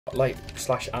Like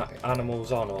slash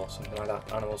animals on or something like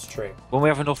that. Animals tree. When we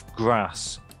have enough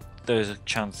grass, there's a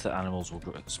chance that animals will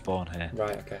spawn here.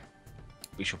 Right. Okay.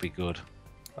 Which will be good.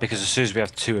 Because as soon as we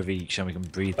have 2 of each, then we can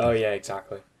breed them. Oh yeah,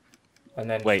 exactly. And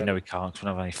then wait, no, we can't. Because we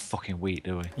don't have any fucking wheat,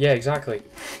 do we? Yeah, exactly.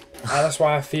 That's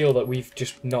why I feel that we've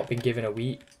just not been given a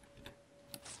wheat.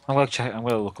 I'm gonna check. I'm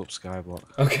gonna look up Skyblock.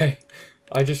 Okay.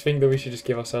 I just think that we should just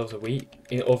give ourselves a wheat.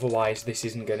 Otherwise, this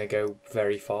isn't going to go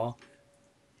very far.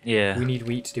 Yeah. We need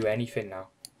wheat to do anything now.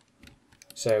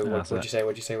 So, what'd you say?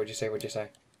 What'd you say? What'd you say? What'd you say?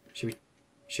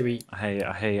 Should we? I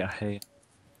hate.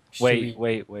 Wait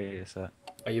a sec.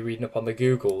 Are you reading up on the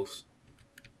Googles?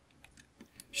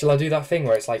 Shall I do that thing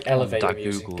where it's like elevator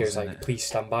music? Googles, Goes like, please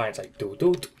stand by. And it's like do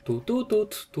do do do do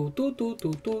do do do do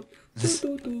do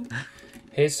do do.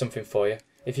 Here's something for you.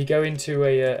 If you go into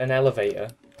an elevator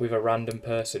with a random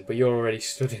person, but you're already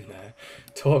stood in there,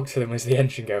 talk to them as the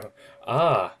engine go,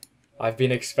 ah, I've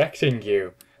been expecting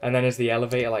you. And then as the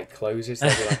elevator like closes,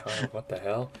 they'll be like, oh, what the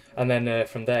hell? And then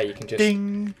from there you can just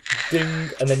ding, ding,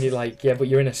 and then you're like, yeah, but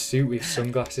you're in a suit with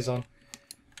sunglasses on,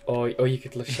 or you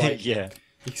could just like, yeah,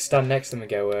 you could stand next to them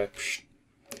and go, psh,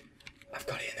 I've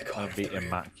got it in the corner. that'd be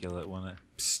immaculate, wouldn't it?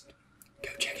 Psst, go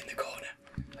check in the corner.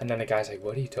 And then the guy's like,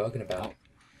 what are you talking about?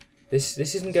 This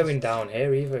isn't going down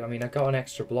here either. I mean, I got an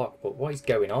extra block, but what is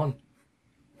going on?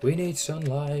 We need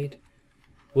sunlight.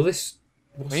 Well,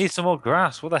 we need some more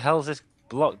grass. What the hell is this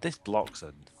block? This block's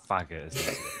a faggot,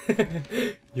 isn't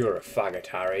it? You're a faggot,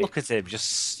 Harry. Look at him,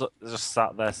 just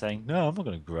sat there saying, "No, I'm not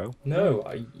going to grow." No,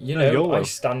 I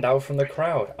stand out from the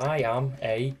crowd. I am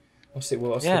a what's the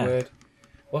word?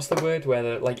 What's the word where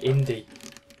the like indie?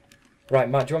 Right,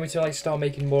 Matt. Do you want me to like start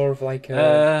making more of like?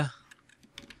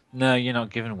 No, you're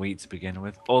not given wheat to begin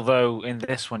with. Although in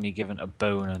this one you're given a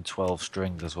bone and 12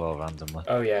 string as well randomly.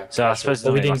 Oh yeah. So I suppose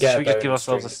we didn't get a bone. Just give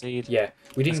ourselves a seed. Yeah,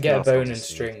 we didn't get a bone and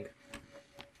string.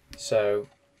 So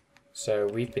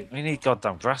we've been. We need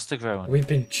goddamn grass to grow. We've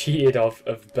been cheated of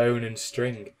bone and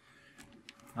string.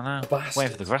 I know. Bastards.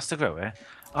 Waiting for the grass to grow here.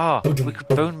 Oh, we could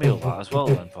bone meal that as well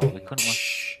then, probably, couldn't we?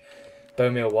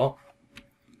 Bone meal what?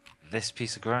 This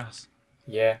piece of grass.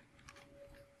 Yeah.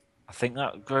 I think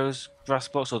that grows grass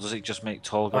blocks, or does it just make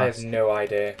tall grass? I have no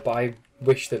idea, but I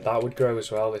wish that would grow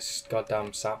as well, this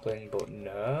goddamn sapling, but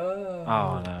no.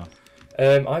 Oh,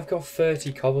 no. I've got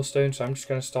 30 cobblestone, so I'm just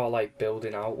going to start, like,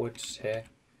 building outwards here.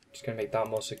 Just going to make that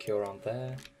more secure on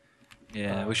there.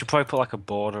 Yeah, we should probably put, like, a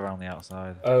border around the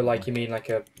outside. Oh, like, you mean, like,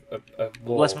 a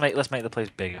wall? Let's make the place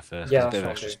bigger first, yeah, because a bit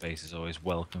of extra space is always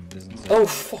welcome, isn't it? Oh,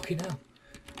 fucking hell.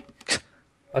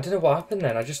 I don't know what happened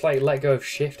then. I just, like, let go of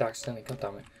shift accidentally, god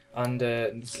damn it. And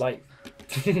it's like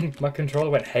my controller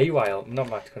went haywire. Not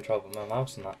my controller, but my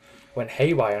mouse and that went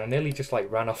haywire, and I nearly just like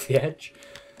ran off the edge.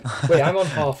 Wait, I'm on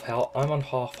half health. I'm on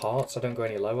half hearts. I don't go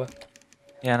any lower.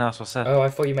 Yeah, no, that's what I said. Oh, I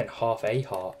thought you meant half a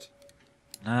heart.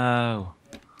 No.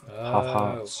 Oh, half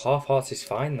hearts. Half hearts is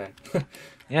fine then.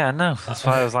 Yeah, no. That's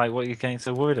why I was like, what are you getting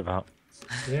so worried about?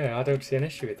 Yeah, I don't see an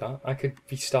issue with that. I could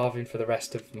be starving for the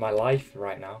rest of my life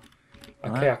right now.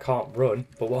 Okay, I can't run,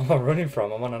 but what am I running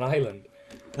from? I'm on an island.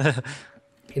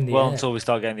 In the air. Until we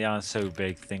start getting the island so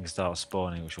big, things start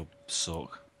spawning, which will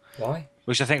suck. Why?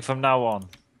 Which I think from now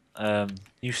on,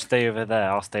 you stay over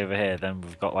there, I'll stay over here. Then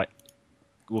we've got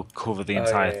we'll cover the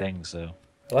entire thing. So.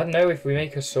 Well, I don't know if we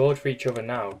make a sword for each other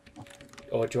now,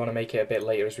 or do you want to make it a bit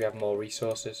later as we have more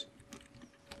resources?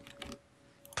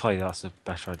 Probably that's a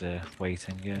better idea.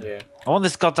 Waiting, yeah. Yeah. I want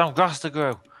this goddamn grass to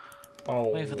grow. Oh.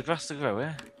 Waiting for the grass to grow,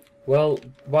 yeah. Well,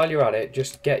 while you're at it,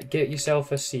 just get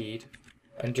yourself a seed.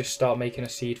 And just start making a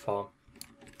seed farm.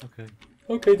 Okay.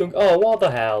 Okay, Dunk. Oh, what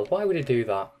the hell? Why would it do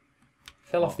that?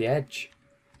 Fell off the edge.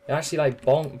 It actually like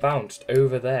bounced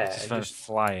over there. Just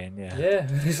flying, yeah. Yeah,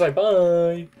 it's like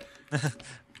bye.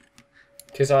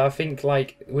 Because I think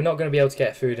like we're not going to be able to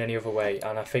get food any other way,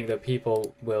 and I think that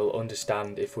people will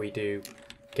understand if we do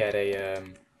get a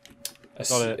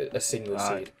single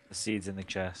seed. The seeds in the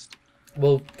chest.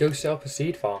 Well, go set up a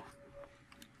seed farm.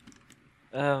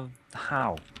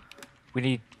 How? We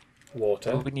need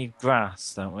water. We need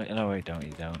grass, don't we? No, wait,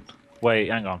 you don't. Wait,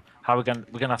 hang on. How are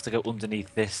we're gonna have to go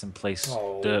underneath this and place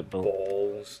dirt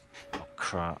balls. Oh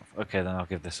crap. Okay, then I'll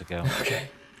give this a go. Okay.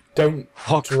 Don't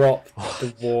drop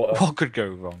the water. What could go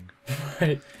wrong?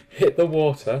 Right. Hit the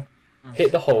water,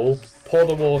 hit the hole, pour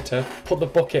the water, put the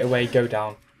bucket away, go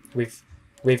down with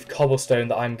cobblestone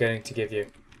that I'm going to give you.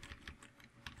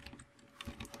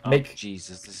 Oh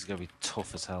Jesus, this is gonna be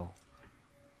tough as hell.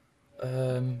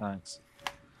 Thanks.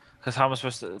 Because how am I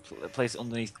supposed to place it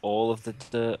underneath all of the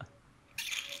dirt?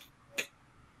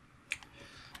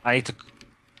 I need to...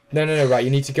 No, right,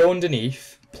 you need to go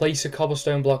underneath, place a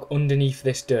cobblestone block underneath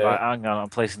this dirt. Right, hang on. I'm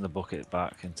placing the bucket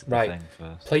back into the thing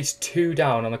first. Place 2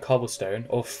 down on the cobblestone,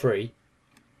 or 3.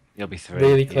 You'll be 3.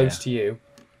 Really close to you.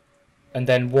 And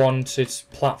then 1 to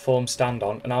platform stand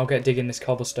on, and I'll get digging this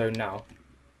cobblestone now.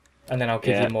 And then I'll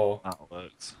give you more. That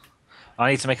works.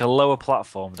 I need to make a lower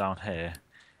platform down here,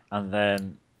 and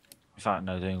then, in fact,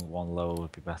 no, doing 1 lower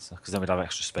would be better, because then we'd have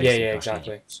extra space. Yeah,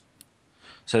 exactly.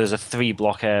 So there's a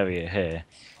 3-block area here.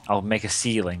 I'll make a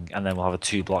ceiling, and then we'll have a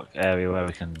 2-block area where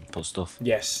we can put stuff.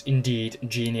 Yes, indeed,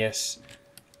 genius.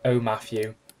 Oh,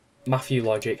 Matthew. Matthew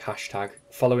Logic, hashtag.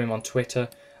 Follow him on Twitter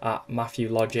at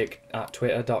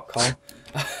matthewlogic@twitter.com.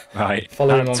 Right.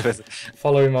 Follow him on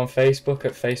Facebook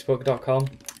at facebook.com.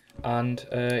 And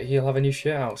he'll have a new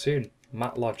shirt out soon.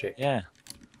 Matt Logic. Yeah.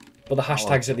 But the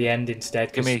hashtag's at the end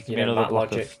instead. Give me another block.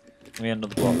 Give me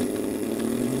another block.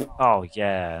 Oh,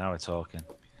 yeah, now we're talking.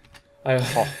 I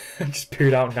just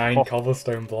pooed out 9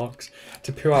 cobblestone blocks.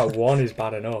 To poo out 1 is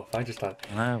bad enough. I just had.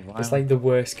 It's like the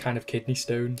worst kind of kidney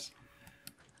stones.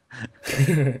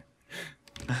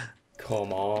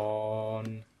 Come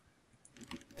on.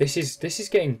 This is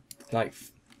getting like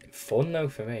fun though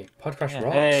for me. Podcrash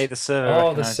rocks. Hey, the server.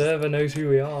 Oh, the server knows who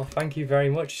we are. Thank you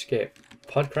very much, Skip.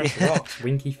 Podcrash rocks.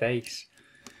 Winky face.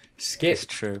 Skip. It's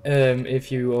true.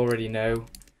 If you already know,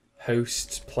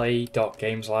 hosts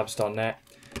play.gameslabs.net.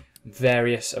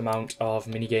 Various amount of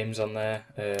mini games on there.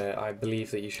 I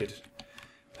believe that you should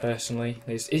personally.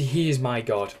 He is my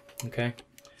god. Okay.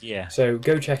 Yeah. So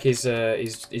go check his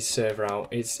server out.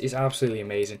 It's absolutely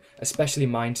amazing, especially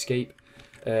Mindscape.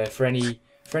 For any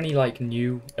like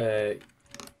new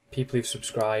people who've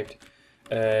subscribed,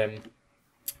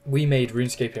 we made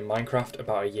RuneScape in Minecraft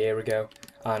about a year ago,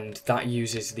 and that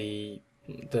uses the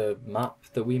map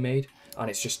that we made, and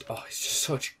it's just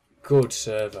such a good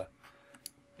server.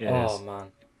 Oh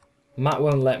man, Matt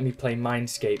won't let me play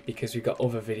Mindscape because we've got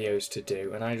other videos to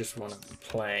do, and I just want to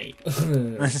play.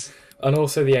 And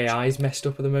also the AI's messed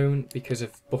up at the moment because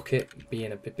of Bucket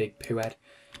being a big poo head.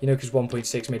 You know, because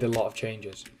 1.6 made a lot of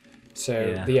changes.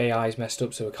 So the AI's messed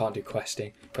up, so we can't do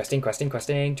questing. Questing. Do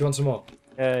you want some more?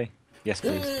 Hey. Yes,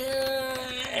 please.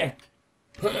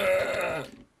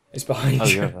 It's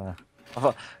behind you. Yeah.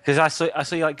 Because I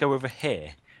saw you like go over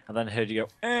here, and then I heard you go.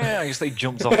 I just like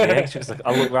jumped off the edge. Just like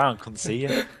I looked around, couldn't see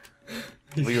you.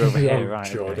 But you're over here,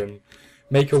 right? Jordan. Okay.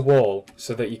 Make a wall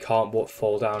so that you can't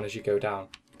fall down as you go down.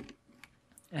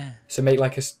 So make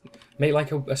like a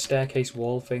staircase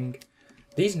wall thing.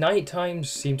 These night times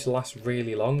seem to last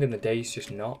really long, and the day's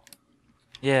just not.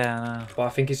 Yeah, I know. But I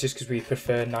think it's just because we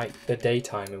prefer the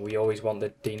daytime, and we always want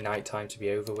the nighttime to be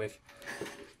over with.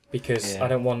 Because I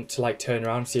don't want to like turn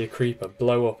around, see a creeper,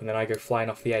 blow up, and then I go flying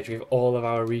off the edge with all of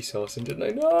our resources and just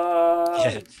like, no!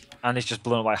 Yeah. And it's just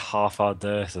blown up like half our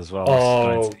dirt as well.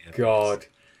 Oh god.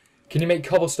 Can you make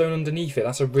cobblestone underneath it?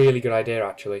 That's a really good idea,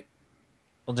 actually.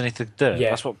 Underneath the dirt? Yeah.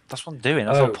 That's what I'm doing.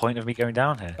 That's the whole point of me going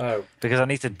down here. Oh. Because I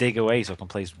need to dig away so I can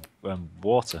place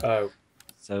water. Oh.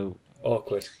 So...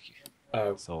 Awkward.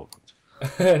 Oh. It's awkward.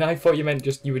 And I thought you meant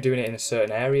just you were doing it in a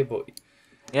certain area, but...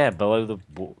 Yeah, below the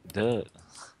dirt.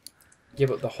 Yeah,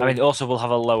 but the whole... I mean, also we'll have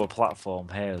a lower platform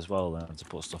here as well then to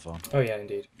put stuff on. Oh yeah,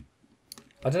 indeed.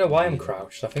 I don't know why I'm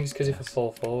crouched. I think it's because if I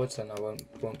fall forwards, then I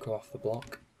won't go off the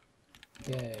block.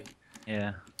 Yay.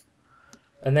 Yeah.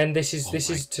 And then this is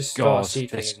to start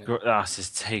seed thing, isn't it? This is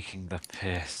taking the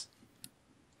piss.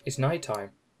 It's night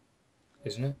time,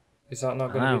 isn't it? Is that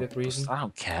not going to be the reason? I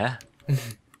don't care. Do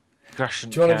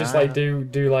you want to just like do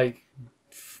like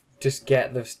just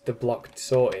get the block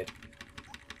sorted?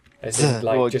 As in,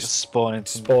 like just spawn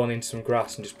in some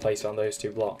grass and just place it on those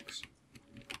 2 blocks.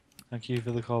 Thank you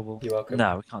for the cobble. You're welcome.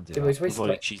 No, we can't do that. We've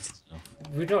already cheated enough.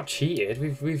 We've not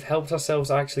cheated. We've helped ourselves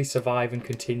actually survive and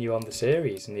continue on the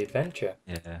series and the adventure.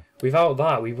 Yeah. Without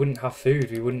that, we wouldn't have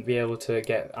food. We wouldn't be able to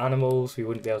get animals. We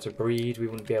wouldn't be able to breed. We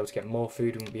wouldn't be able to get more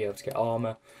food. We wouldn't be able to get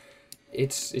armor.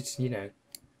 It's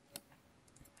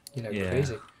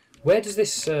crazy. Where does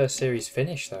this series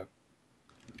finish though?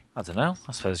 I don't know.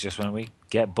 I suppose just when we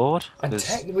get bored. And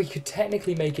we could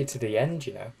technically make it to the end,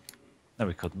 you know. No,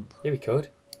 we couldn't. Yeah, we could.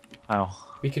 How?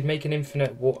 We could make an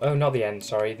infinite oh, not the end,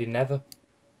 sorry, the nether.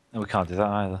 No, we can't do that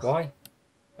either. Why?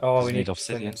 Oh, we need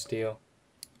obsidian and steel.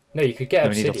 No, you could get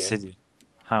obsidian. We need obsidian.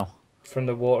 How? From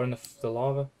the water and the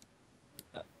lava?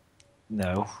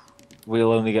 No.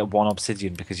 We'll only get 1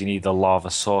 obsidian because you need the lava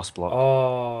source block.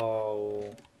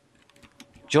 Oh.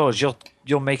 George,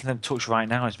 you're making them touch right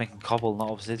now. It's making cobble,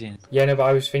 not obsidian. Yeah, no, but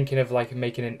I was thinking of like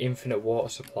making an infinite water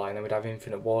supply, and then we'd have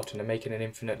infinite water, and then making an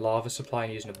infinite lava supply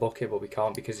and using a bucket, but we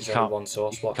can't because it's only 1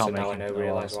 source block. So now I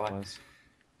realise why.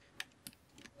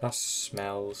 That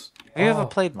smells. Have you ever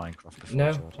played Minecraft before?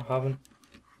 No, George? I haven't.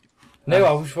 No,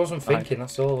 I wasn't thinking.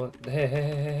 That's all.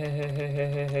 Yay.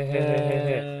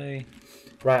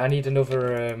 Right, I need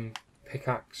another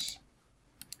pickaxe,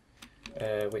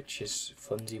 which is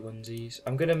funsy onesies.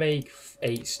 I'm gonna make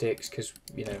 8 sticks because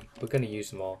you know we're gonna use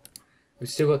them all. We've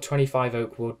still got 25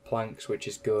 oak wood planks, which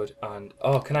is good. And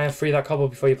oh, can I have 3 of that cobble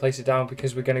before you place it down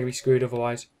because we're gonna be screwed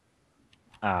otherwise?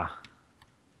 Ah.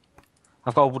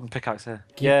 I've got a wooden pickaxe here.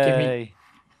 Give me. Yay.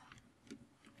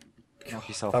 Knock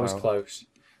yourself That was out. close.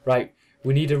 Right,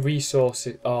 we need a resource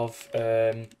of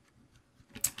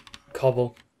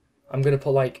cobble. I'm gonna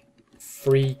put like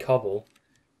 3 cobble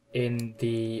in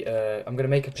the. I'm gonna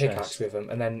make a pickaxe Chest. with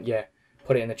them, and then yeah,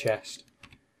 put it in the chest.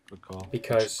 Good call.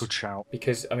 Because Good shout.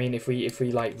 Because I mean, if we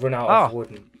like run out of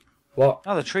wooden, what?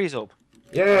 Oh, the tree's up.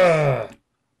 Yeah.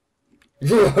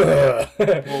 Yeah.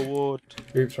 More wood.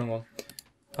 Oops, wrong one.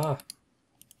 Ah,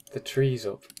 the tree's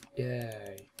up.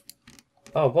 Yay.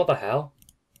 Oh, what the hell?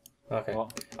 Okay.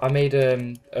 What? I made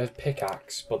a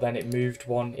pickaxe, but then it moved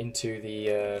one into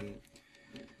the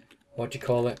what do you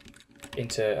call it?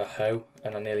 Into a hoe,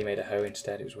 and I nearly made a hoe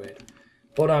instead. It was weird.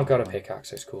 But now I've got a pickaxe,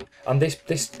 so it's cool. And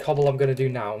this cobble I'm gonna do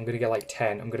now, I'm gonna get like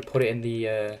 10. I'm gonna put it in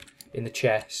the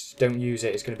chest. Don't use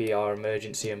it. It's gonna be our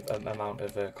emergency amount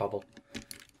of cobble.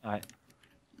 Alright.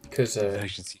 Because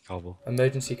Emergency cobble.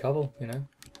 emergency cobble, you know.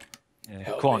 Yeah.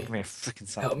 Help Come on, me. give me a freaking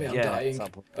sample. Help me, I'm yeah, dying.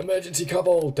 sample. Emergency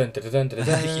cobble. Dun dun dun dun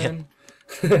dun.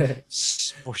 dun.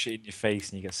 Smush it in your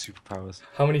face and you get superpowers.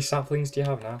 How many saplings do you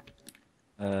have now?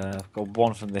 I've got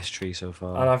 1 from this tree so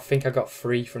far. And I think I got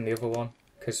 3 from the other one.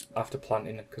 Because after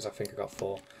planting it, because I think I got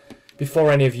 4.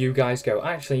 Before any of you guys go,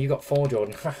 actually, you got 4,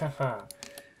 Jordan. Ha ha ha.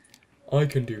 I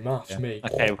can do maths, me.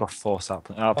 Okay, we've got 4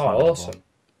 saplings. Oh, awesome.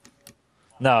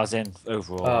 No, I was in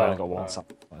overall. I only got 1 oh.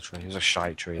 sapling on that tree. It was a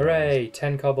shite tree. Hooray,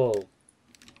 10 cobble.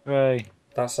 Hooray.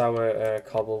 That's our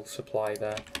cobble supply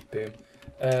there. Boom.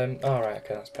 Alright,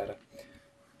 okay, that's better.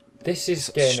 This is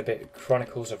getting a bit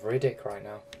Chronicles of Riddick right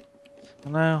now. I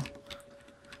know.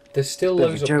 There's still Bit of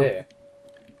a loads up joke. here.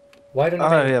 Why don't you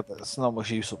Oh, make, yeah, but there's not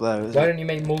much use up there, is why it? don't you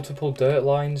make multiple dirt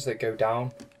lines that go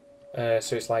down?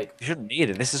 So it's like... You shouldn't need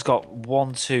it. This has got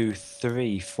 1, 2,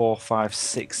 3, 4, 5,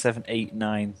 6, 7, 8,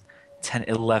 9, 10,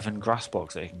 11 grass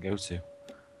blocks that you can go to.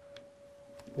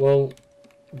 Well,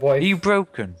 what Are if... you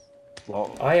broken?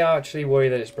 Block? I actually worry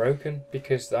that it's broken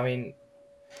because, I mean,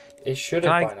 it should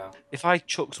have by now. If I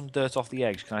chuck some dirt off the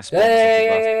edge, can I spawn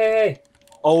Hey!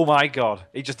 Oh my god,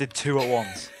 he just did 2 at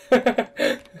once.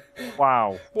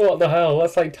 Wow. What the hell?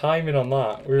 That's like timing on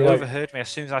that. We He were like, overheard me as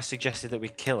soon as I suggested that we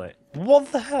kill it.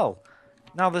 What the hell?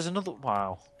 Now there's another...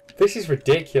 Wow. this is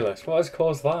ridiculous. What has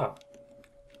caused that?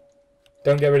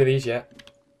 Don't get rid of these yet.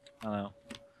 I know.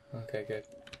 Okay, good.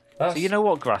 That's... So you know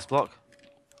what, grass block?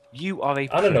 You are a And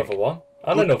prick. another one.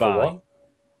 And Goodbye. another one.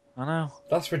 I know.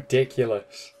 That's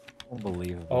ridiculous.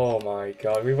 Unbelievable. Oh my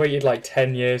god. We waited like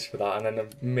 10 years for that and then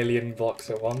a million blocks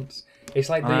at once. It's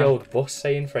like the old bus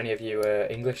saying for any of you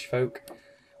English folk.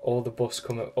 All the buses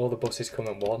come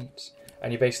at once.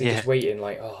 And you're basically just waiting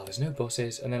like, oh, there's no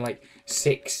buses. And then like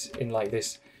 6 in like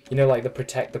this, you know, like the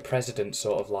protect the president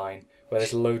sort of line. Where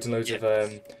there's loads and loads of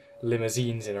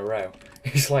limousines in a row.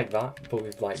 It's like that, but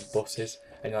with like buses.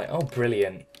 And you're like, oh,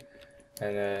 brilliant.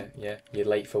 And yeah, you're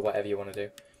late for whatever you want to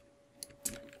do.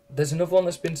 There's another one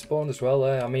that's been spawned as well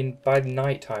there. I mean, by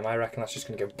night time, I reckon that's just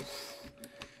going to go...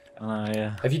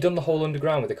 Yeah. Have you done the whole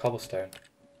underground with the cobblestone?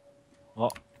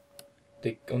 What?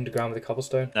 The underground with the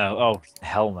cobblestone? No. Oh,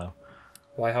 hell no.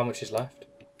 Why, how much is left?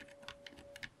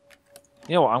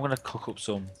 You know what? I'm going to cook up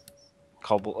some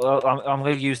cobble. I'm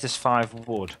going to use this 5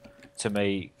 wood to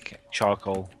make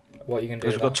charcoal. What are you going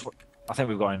to do with that? I think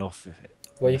we've got enough of it.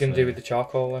 What are you going to do with the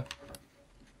charcoal there?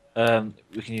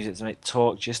 We can use it to make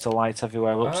torches to light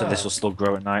everywhere up, so this will still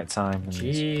grow at night time. And...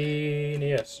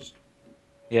 Genius.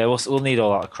 Yeah, we'll need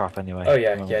all that crap anyway. Oh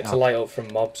yeah, yeah, to light up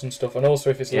from mobs and stuff. And also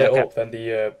if it's lit up, then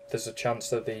there's a chance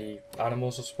that the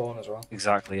animals will spawn as well.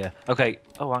 Exactly, yeah. Okay.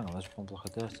 Oh, hang on, there's 1 block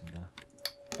of dirt in there.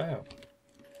 Oh.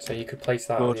 So you could place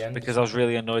that at the end. Because I was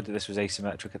really annoyed that this was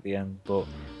asymmetric at the end, but